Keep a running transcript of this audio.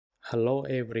Hello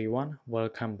everyone,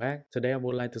 welcome back. Today I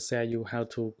would like to share you how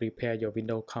to prepare your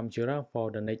Windows computer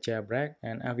for the next jailbreak.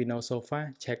 And as we know so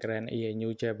far, CheckRain is a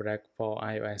new jailbreak for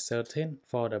iOS 13.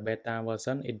 For the beta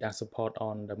version, it does support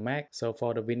on the Mac. So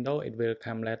for the Windows, it will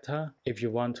come later. If you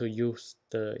want to use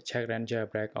the CheckRain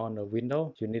jailbreak on the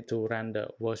Windows, you need to run the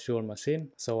virtual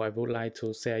machine. So I would like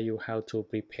to share you how to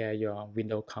prepare your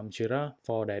Windows computer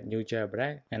for that new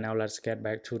jailbreak. And now let's get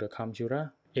back to the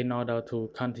computer. In order to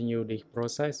continue the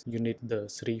process, you need the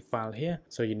three files here.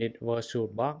 So you need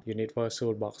VirtualBox, you need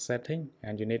VirtualBox setting,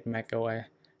 and you need macOS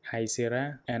High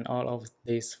Sierra. And all of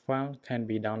these files can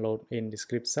be downloaded in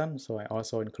description. So I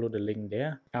also include the link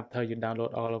there. After you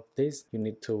download all of this, you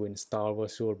need to install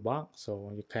VirtualBox.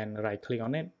 So you can right click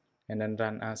on it and then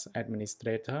run as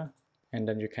administrator. And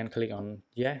then you can click on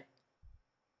yeah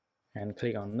and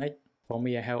click on next. For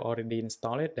me, I have already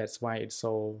installed it. That's why it's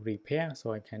so repair.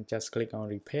 So I can just click on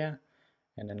repair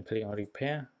and then click on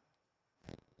repair.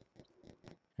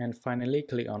 And finally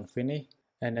click on finish.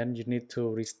 And then you need to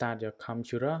restart your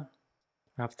computer.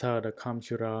 After the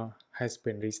computer has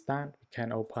been restarted, we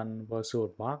can open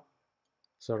VirtualBox.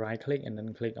 So right click and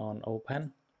then click on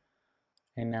open.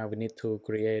 And now we need to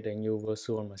create a new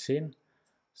virtual machine.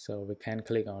 So we can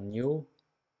click on new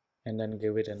and then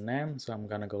give it a name. So I'm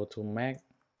gonna go to Mac.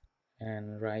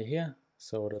 And right here,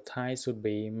 so the type should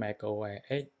be macOS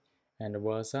 8 and the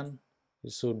version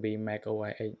it should be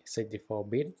macOS 8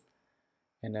 64-bit,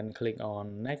 and then click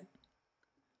on next.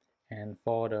 And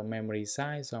for the memory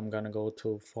size, so I'm gonna go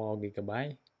to 4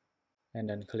 GB and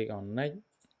then click on next.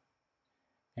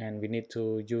 And we need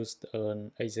to use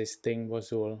an existing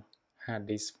virtual hard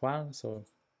disk file, so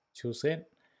choose it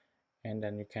and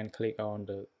then you can click on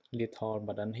the little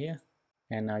button here,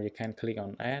 and now you can click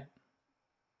on add.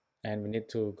 And we need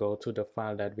to go to the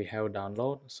file that we have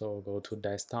downloaded. So go to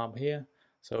desktop here.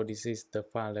 So this is the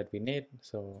file that we need.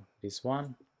 So this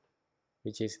one,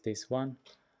 which is this one.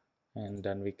 And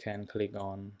then we can click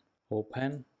on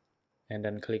open and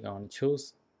then click on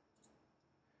choose.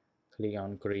 Click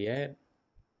on create.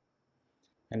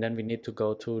 And then we need to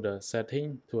go to the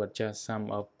setting to adjust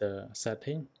some of the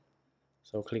setting.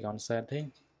 So click on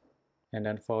setting. And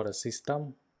then for the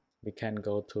system, we can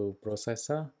go to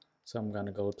processor. So I'm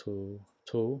gonna go to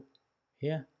tool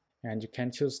here, and you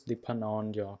can choose depend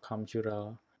on your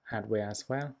computer hardware as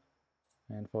well.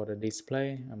 And for the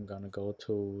display, I'm gonna go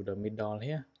to the middle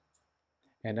here,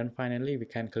 and then finally we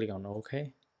can click on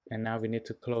OK. And now we need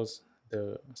to close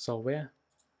the software,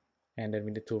 and then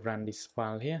we need to run this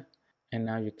file here. And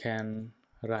now you can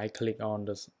right click on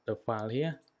the file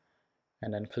here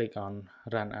and then click on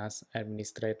run as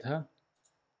administrator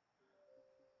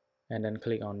and then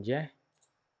click on yeah.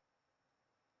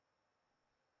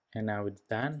 And now it's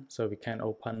done. So we can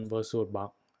open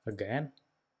VirtualBox again.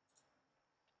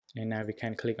 And now we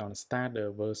can click on start the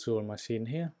virtual machine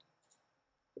here.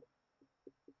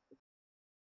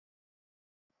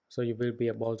 So you will be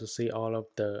able to see all of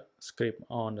the script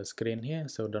on the screen here.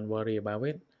 So don't worry about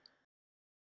it.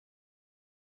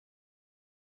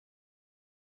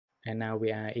 And now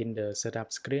we are in the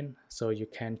setup screen. So you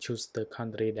can choose the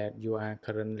country that you are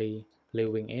currently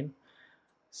living in.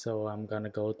 So I'm gonna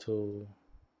go to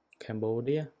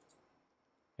Cambodia.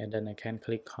 And then I can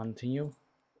click continue.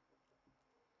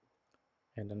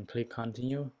 And then click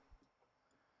continue.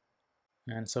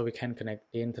 And so we can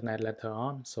connect the internet later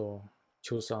on. So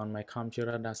choose on my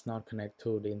computer does not connect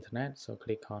to the internet. So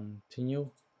click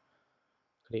continue.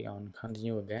 Click on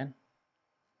continue again.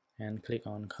 And click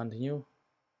on continue.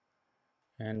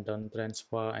 And don't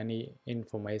transfer any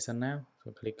information now. So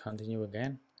click continue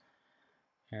again.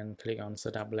 And click on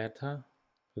setup later.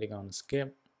 Click on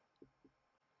skip.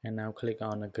 And now click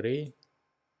on agree.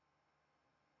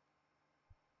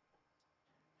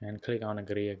 And click on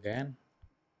agree again.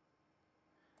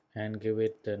 And give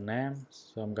it the name.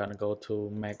 So I'm gonna go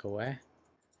to macOS.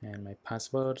 And my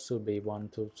password should be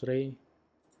 123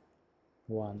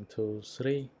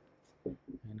 123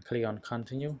 and click on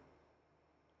continue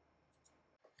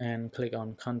and click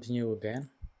on continue again.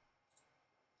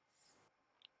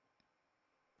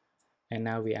 And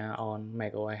now we are on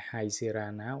macOS High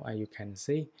Sierra now, as you can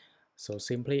see. So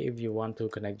simply if you want to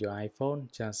connect your iPhone,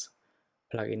 just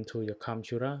plug into your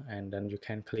computer and then you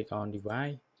can click on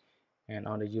device, and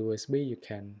on the USB you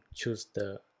can choose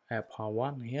the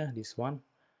Part1 here, this one,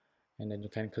 and then you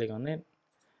can click on it.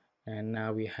 And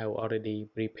now we have already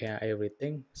prepared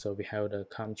everything. So we have the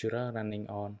computer running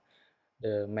on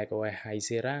the macOS High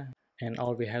Sierra, and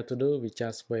all we have to do, we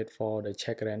just wait for the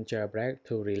CheckRain Jailbreak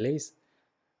to release.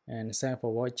 And thanks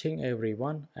for watching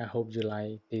everyone. I hope you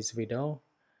like this video,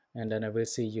 and then I will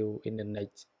see you in the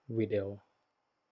next video.